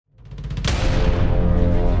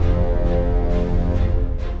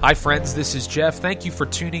Hi friends, this is Jeff. Thank you for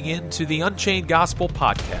tuning in to the Unchained Gospel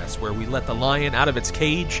podcast, where we let the lion out of its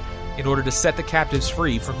cage in order to set the captives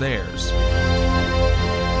free from theirs.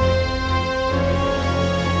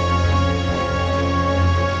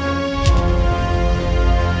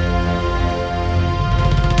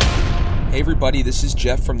 Hey everybody, this is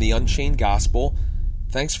Jeff from the Unchained Gospel.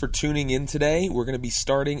 Thanks for tuning in today. We're going to be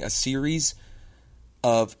starting a series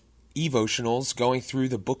of evotionals going through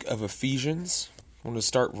the book of Ephesians. I'm going to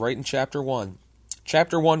start right in chapter 1.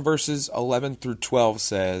 Chapter 1 verses 11 through 12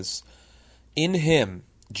 says, "In him,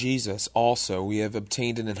 Jesus, also we have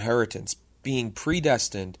obtained an inheritance, being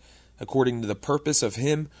predestined according to the purpose of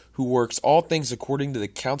him who works all things according to the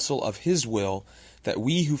counsel of his will, that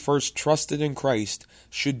we who first trusted in Christ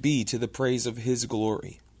should be to the praise of his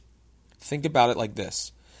glory." Think about it like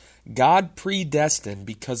this. God predestined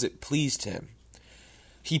because it pleased him.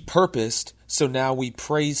 He purposed, so now we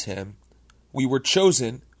praise him. We were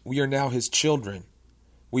chosen, we are now his children.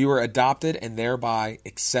 We were adopted and thereby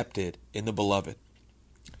accepted in the beloved.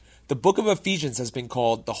 The book of Ephesians has been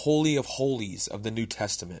called the Holy of Holies of the New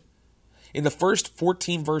Testament. In the first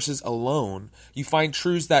 14 verses alone, you find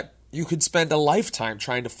truths that you could spend a lifetime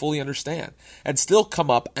trying to fully understand and still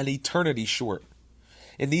come up an eternity short.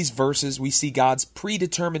 In these verses, we see God's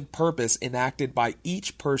predetermined purpose enacted by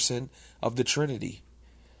each person of the Trinity.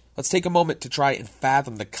 Let's take a moment to try and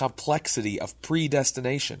fathom the complexity of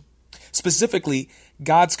predestination. Specifically,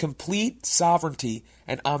 God's complete sovereignty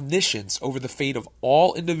and omniscience over the fate of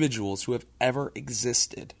all individuals who have ever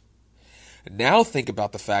existed. Now think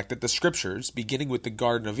about the fact that the scriptures, beginning with the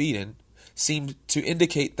Garden of Eden, seem to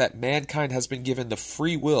indicate that mankind has been given the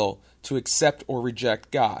free will to accept or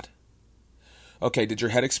reject God. Okay, did your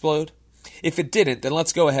head explode? If it didn't, then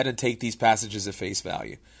let's go ahead and take these passages at face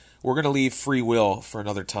value. We're going to leave free will for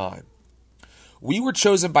another time. We were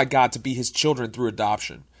chosen by God to be his children through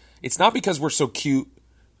adoption. It's not because we're so cute,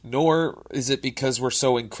 nor is it because we're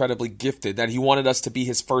so incredibly gifted that he wanted us to be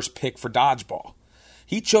his first pick for dodgeball.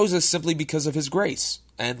 He chose us simply because of his grace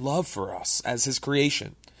and love for us as his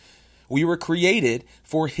creation. We were created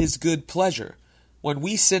for his good pleasure. When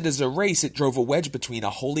we sinned as a race, it drove a wedge between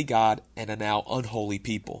a holy God and a now unholy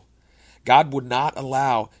people. God would not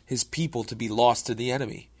allow his people to be lost to the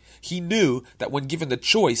enemy. He knew that when given the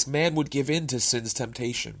choice, man would give in to sin's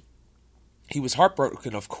temptation. He was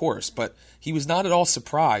heartbroken, of course, but he was not at all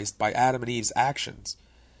surprised by Adam and Eve's actions,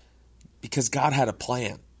 because God had a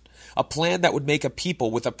plan that would make a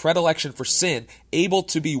people with a predilection for sin able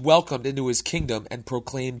to be welcomed into his kingdom and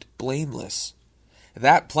proclaimed blameless.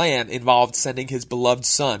 That plan involved sending his beloved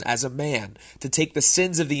Son as a man to take the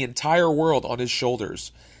sins of the entire world on his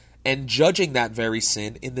shoulders and judging that very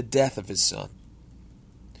sin in the death of his Son.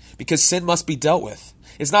 Because sin must be dealt with.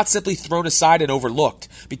 It's not simply thrown aside and overlooked,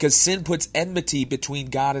 because sin puts enmity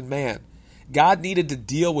between God and man. God needed to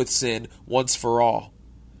deal with sin once for all.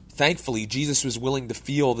 Thankfully, Jesus was willing to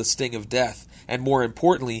feel the sting of death, and more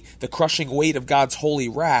importantly, the crushing weight of God's holy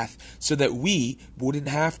wrath, so that we wouldn't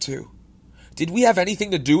have to. Did we have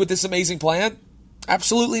anything to do with this amazing plan?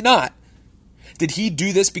 Absolutely not. Did he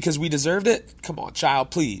do this because we deserved it? Come on,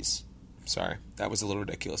 child, please. Sorry, that was a little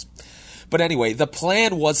ridiculous. But anyway, the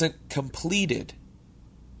plan wasn't completed.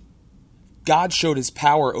 God showed his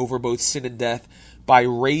power over both sin and death by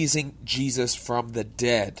raising Jesus from the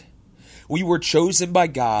dead. We were chosen by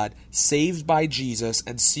God, saved by Jesus,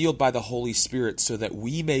 and sealed by the Holy Spirit so that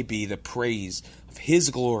we may be the praise of his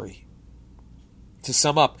glory. To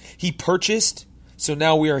sum up, he purchased, so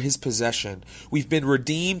now we are his possession. We've been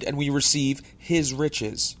redeemed and we receive his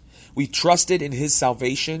riches. We've trusted in his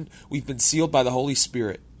salvation. We've been sealed by the Holy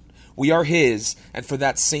Spirit. We are his, and for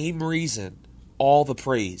that same reason, all the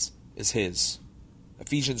praise is his.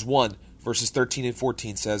 Ephesians 1, verses 13 and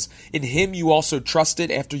 14 says, "In him you also trusted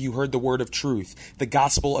after you heard the word of truth, the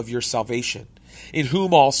gospel of your salvation. In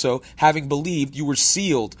whom also, having believed, you were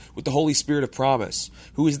sealed with the Holy Spirit of promise,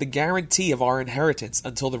 who is the guarantee of our inheritance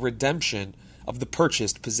until the redemption of the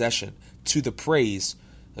purchased possession, to the praise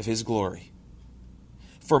of his glory."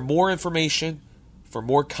 For more information, for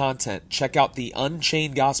more content, check out the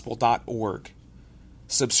unchainedgospel.org.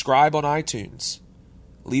 Subscribe on iTunes.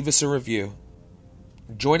 Leave us a review.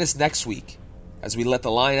 Join us next week as we let the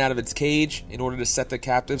lion out of its cage in order to set the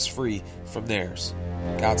captives free from theirs.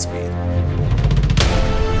 Godspeed.